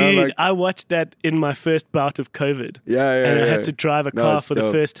One. You know, Dude, like, I watched that in my first bout of COVID. and I had to drive a car for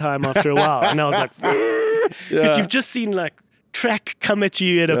the first time after a while. And I was like, because you've just seen like track come at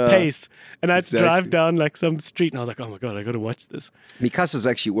you at a pace. And I had to drive down like some street and I was like, oh my God, I got to watch this. Mikasa's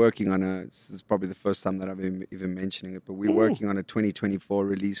actually working on this is probably the first time that I've even mentioning it, but we're working on a 2024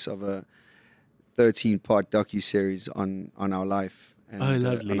 release of a 13-part docu-series on our life and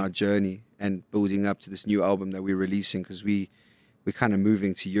lovely. on our journey and building up to this new album that we're releasing, because we're kind of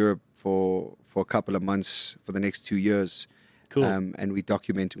moving to Europe for a couple of months for the next 2 years. Cool. And we're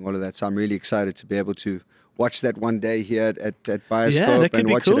documenting all of that. So I'm really excited to be able to watch that one day here at Bioscope and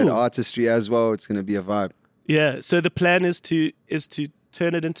watch it at Artistry as well. It's going to be a vibe. Yeah. So the plan is to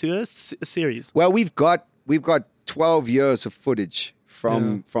turn it into a series. Well, we've got 12 years of footage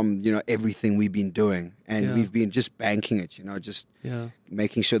from you know, everything we've been doing, and we've been just banking it, you know, just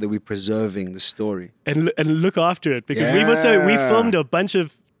making sure that we're preserving the story and look after it, because we filmed a bunch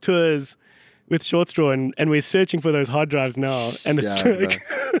of tours with Short Straw and we're searching for those hard drives now, and it's like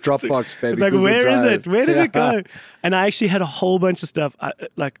Dropbox, baby. It's like, Google where Drive. is it? Where did it go? And I actually had a whole bunch of stuff.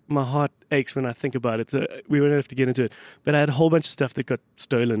 Like my heart aches when I think about it. So we won't have to get into it, but I had a whole bunch of stuff that got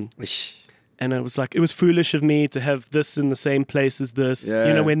stolen. And it was like, it was foolish of me to have this in the same place as this. Yeah.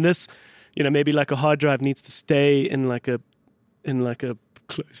 You know, when this, you know, maybe like a hard drive needs to stay in like a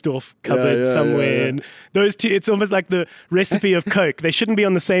closed off cupboard somewhere. And those two, it's almost like the recipe of Coke. They shouldn't be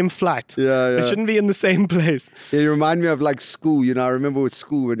on the same flight. They shouldn't be in the same place. Yeah, you remind me of like school. You know, I remember with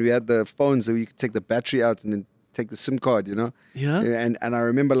school when we had the phones that you could take the battery out and then take the SIM card, you know? Yeah. And I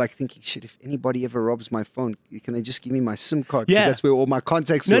remember like thinking, shit, if anybody ever robs my phone, can they just give me my SIM card? 'Cause that's where all my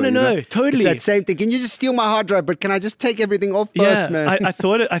contacts were. No, totally. It's that same thing. Can you just steal my hard drive? But can I just take everything off first, man? I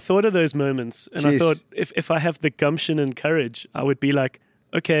thought of those moments, and I thought if I have the gumption and courage, I would be like,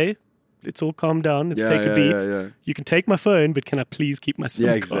 okay, let's all calm down. Let's take a beat. You can take my phone, but can I please keep my SIM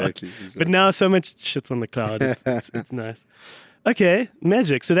card? Exactly. But now so much shit's on the cloud. It's nice. Okay,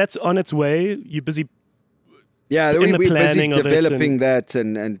 magic. So that's on its way. You're busy. Yeah, in the we're busy planning of it developing that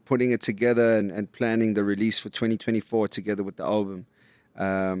and putting it together and planning the release for 2024 together with the album.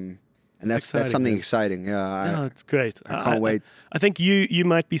 And that's something exciting. Yeah, it's great. I can't wait. I think you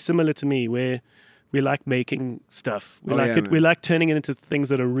might be similar to me, where we like making stuff. We man. We like turning it into things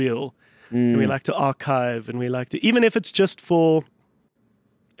that are real. And we like to archive, and we like to, even if it's just for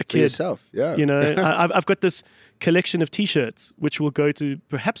a kid. For yourself, yeah. You know, I've got this collection of T-shirts, which will go to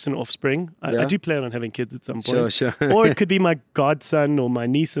perhaps an offspring. I Yeah. do plan on having kids at some point. Sure. Or it could be my godson or my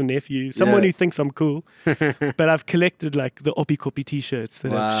niece or nephew, someone Yeah. who thinks I'm cool. But I've collected like the Oppie Koppie T-shirts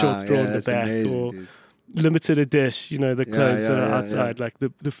that have short straw yeah, on the that's back, amazing, or dude. limited edition, the clothes that are yeah, outside, like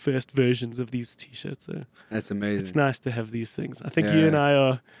the first versions of these T-shirts. So That's amazing. it's nice to have these things. I think Yeah. you and I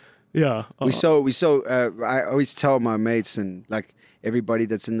are, I always tell my mates and like everybody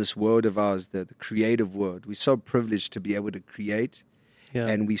that's in this world of ours, the creative world, we're so privileged to be able to create, yeah.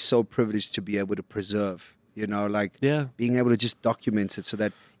 and we're so privileged to be able to preserve, like Yeah. being able to just document it so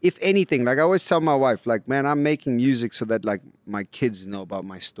that if anything, like I always tell my wife, like, man, I'm making music so that like my kids know about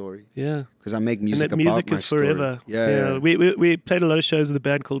my story, Yeah. because I make And music that about music my is story. forever. Yeah. We played a lot of shows with a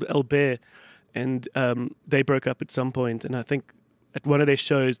band called El Bear, and they broke up at some point. And I think at one of their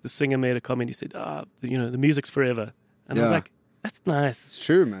shows, the singer made a comment. He said, the music's forever. And I was Yeah. like, that's nice. It's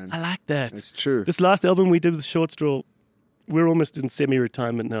true, man. I like that. It's true. This last album we did with Short Straw, we're almost in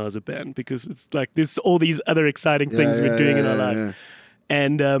semi-retirement now as a band, because it's like there's all these other exciting things we're doing in our lives. yeah.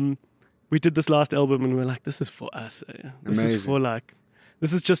 And we did this last album, and we're like, this is for us. This is Amazing. for like,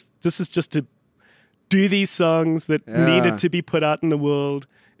 this is just to do these songs that Yeah. needed to be put out in the world.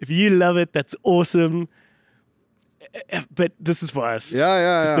 If you love it, that's awesome. But this is for us.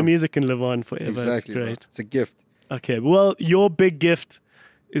 Yeah. The music can live on forever. Exactly. It's bro. great. It's a gift. Okay, well, your big gift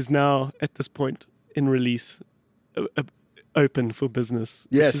is now at this point in release, open for business,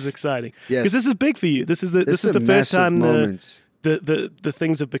 which Yes. is exciting. Yes. Because this is big for you. This is the This is a first massive time moment. the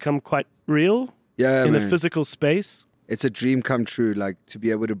things have become quite real Yeah, in man. a physical space. It's a dream come true, like to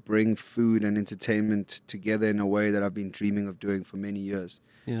be able to bring food and entertainment together in a way that I've been dreaming of doing for many years.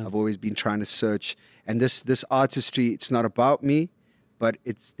 Yeah. I've always been trying to search, and this artistry, it's not about me, but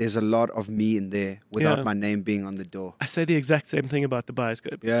there's a lot of me in there without Yeah. my name being on the door. I say the exact same thing about the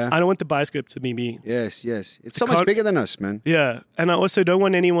Bioscope. Yeah. I don't want the Bioscope to be me. Yes. It's so much can't- bigger than us, man. Yeah. And I also don't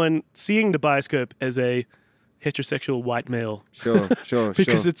want anyone seeing the Bioscope as a heterosexual white male. Sure.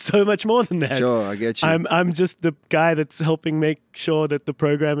 Because it's so much more than that. Sure, I get you. I'm just the guy that's helping make sure that the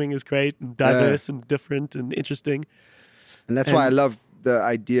programming is great and diverse and different and interesting. And that's why I love the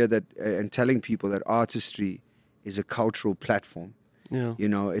idea that, and telling people that artistry is a cultural platform. Yeah.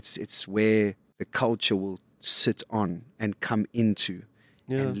 It's where the culture will sit on and come into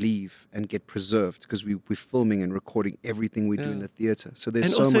and leave and get preserved, because we're filming and recording everything we do in the theater. So there's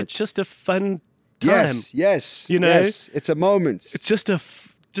And so also much. just a fun time. Yes. You know? Yes. It's a moment. It's just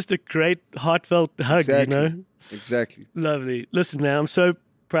a great heartfelt hug, Exactly. Exactly. Lovely. Listen, man, I'm so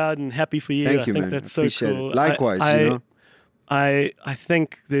proud and happy for you. Thank I you, think man. that's I so appreciate cool. it. Likewise, I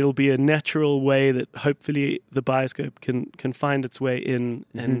think there'll be a natural way that hopefully the Bioscope can find its way in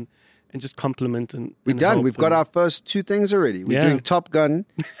and just complement and We're and done. help We've got and- our first 2 things already. We're Yeah. doing Top Gun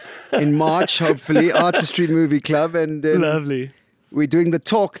in March, hopefully, Artistry Movie Club, and then Lovely. we're doing the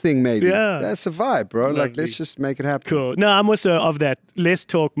talk thing maybe. Yeah. That's a vibe, bro. Like, Lovely. let's just make it happen. Cool. No, I'm also of that. Less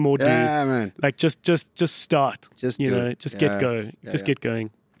talk, more do. Yeah, man. Like just start. Just you do know, it. just Yeah. get going. Yeah, Just yeah. get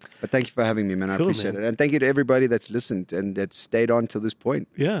going. But thank you for having me, man. I Cool, appreciate man. it. And thank you to everybody that's listened and that stayed on till this point.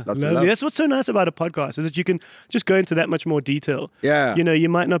 Yeah, Lots of lovely. love. That's what's so nice about a podcast is that you can just go into that much more detail. Yeah. You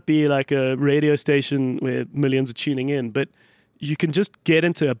might not be like a radio station where millions are tuning in, but you can just get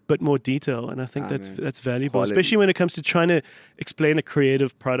into a bit more detail, and I think that's valuable, Quality. especially when it comes to trying to explain a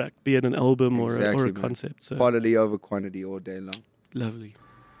creative product, be it an album or Exactly, a man. concept. So Quality over quantity all day long. lovely.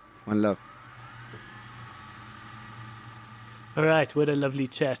 One love. All right, what a lovely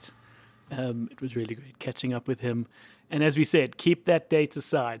chat. It was really great catching up with him. And as we said, keep that date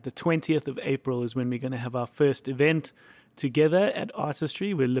aside. The 20th of April is when we're going to have our first event together at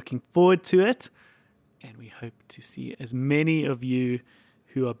Artistry. We're looking forward to it. And we hope to see as many of you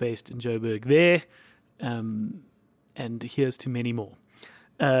who are based in Joburg there. And here's to many more.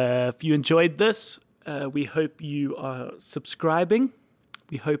 If you enjoyed this, we hope you are subscribing.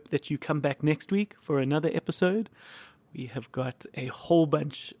 We hope that you come back next week for another episode. We have got a whole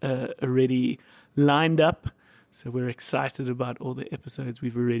bunch already lined up. So we're excited about all the episodes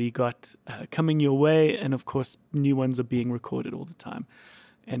we've already got coming your way. And of course, new ones are being recorded all the time.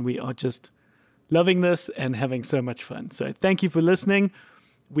 And we are just loving this and having so much fun. So thank you for listening.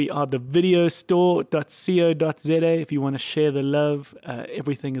 We are the videostore.co.za. If you want to share the love,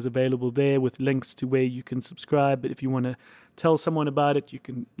 everything is available there with links to where you can subscribe. But if you want to tell someone about it, you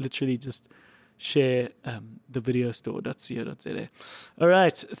can literally just share the videostore.co.za. All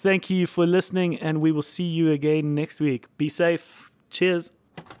right. Thank you for listening, and we will see you again next week. Be safe. Cheers.